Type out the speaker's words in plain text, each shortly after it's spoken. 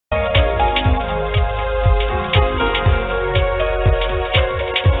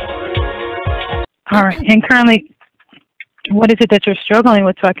All right. And currently, what is it that you're struggling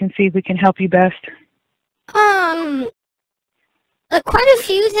with so I can see if we can help you best? Quite a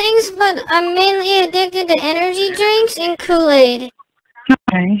few things, but I'm mainly addicted to energy drinks and Kool-Aid.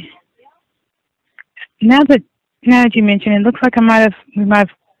 Okay. Now that you mention it, looks like we might have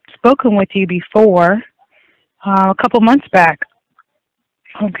spoken with you before, a couple months back.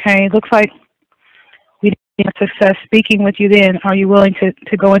 Okay. Looks like we didn't have success speaking with you then. Are you willing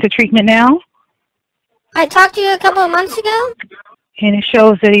to go into treatment now? I talked to you a couple of months ago? And it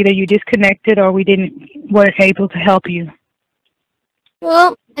shows that either you disconnected or we weren't able to help you.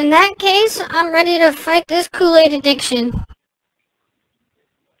 Well, in that case, I'm ready to fight this Kool-Aid addiction.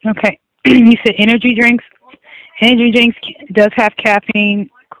 Okay. You said energy drinks. Energy drinks does have caffeine.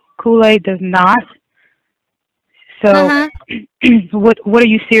 Kool-Aid does not. So, what are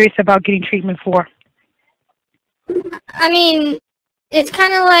you serious about getting treatment for? I mean, it's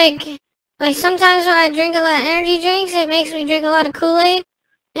kind of like sometimes when I drink a lot of energy drinks, it makes me drink a lot of Kool-Aid.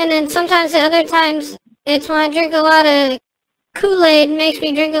 And then sometimes the other times, it's when I drink a lot of Kool-Aid, makes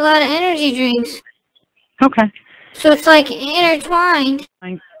me drink a lot of energy drinks. Okay. So it's like intertwined.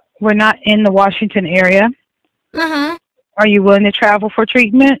 We're not in the Washington area. Are you willing to travel for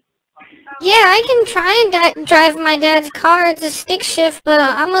treatment? Yeah, I can try and drive my dad's car. It's a stick shift, but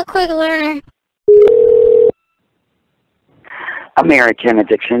I'm a quick learner. American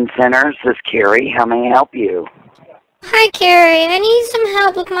Addiction Centers, this is Carrie. How may I help you? Hi, Carrie. I need some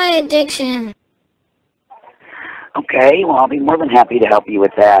help with my addiction. Okay, well, I'll be more than happy to help you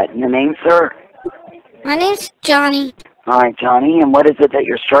with that. Your name, sir? My name's Johnny. All right, Johnny, and what is it that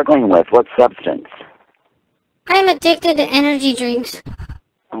you're struggling with? What substance? I'm addicted to energy drinks.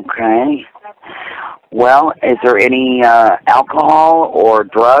 Okay. Well, is there any alcohol or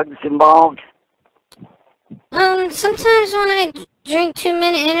drugs involved? Sometimes when I drink too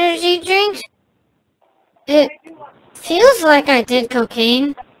many energy drinks, it feels like I did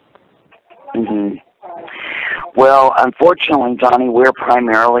cocaine. Well, unfortunately, Johnny, we're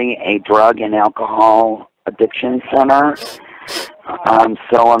primarily a drug and alcohol addiction center.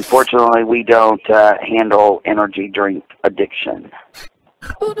 So unfortunately, we don't handle energy drink addiction.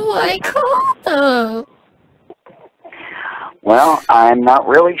 Who do I call, though? Well, I'm not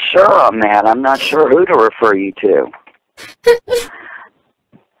really sure on that. I'm not sure who to refer you to.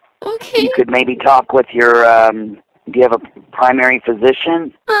 Okay. You could maybe talk with your, do you have a primary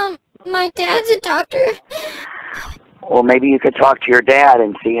physician? My dad's a doctor. Well, maybe you could talk to your dad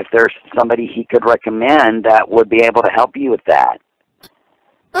and see if there's somebody he could recommend that would be able to help you with that.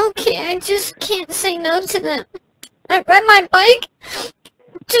 Okay, I just can't say no to them. I ride my bike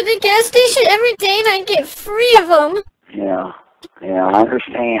to the gas station every day and I get free of them. Yeah, I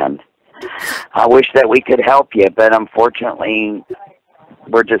understand. I wish that we could help you, but unfortunately,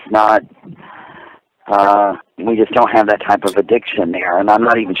 we're just not, we just don't have that type of addiction there, and I'm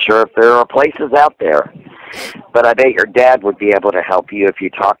not even sure if there are places out there. But I bet your dad would be able to help you if you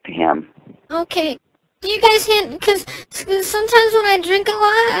talk to him. Okay. You guys can't, because sometimes when I drink a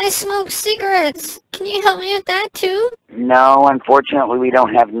lot, I smoke cigarettes. Can you help me with that, too? No, unfortunately, we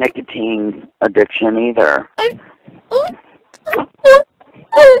don't have nicotine addiction either.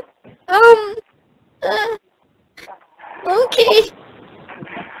 Okay.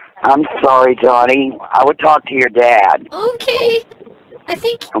 I'm sorry, Johnny. I would talk to your dad. Okay. I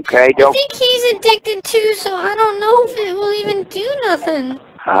think he's addicted too, so I don't know if it will even do nothing.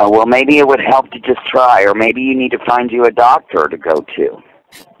 Well, maybe it would help to just try, or maybe you need to find you a doctor to go to.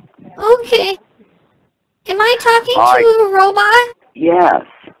 Okay. Am I talking to a robot? Yes.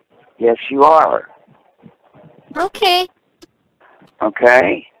 Yes, you are. Okay.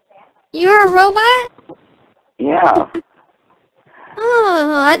 Okay. You're a robot? Yeah.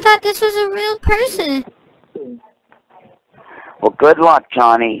 Oh, I thought this was a real person. Well, good luck,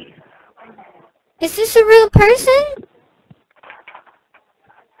 Johnny. Is this a real person?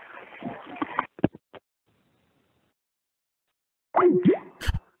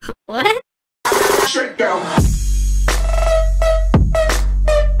 What? Shakedown.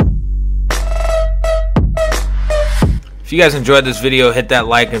 If you guys enjoyed this video, hit that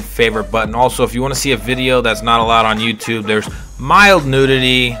like and favorite button. Also, if you want to see a video that's not allowed on YouTube, there's mild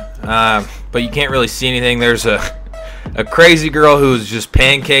nudity, but you can't really see anything. There's a crazy girl who's just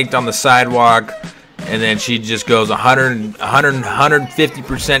pancaked on the sidewalk, and then she just goes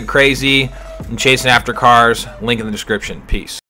 150% crazy and chasing after cars. Link in the description. Peace.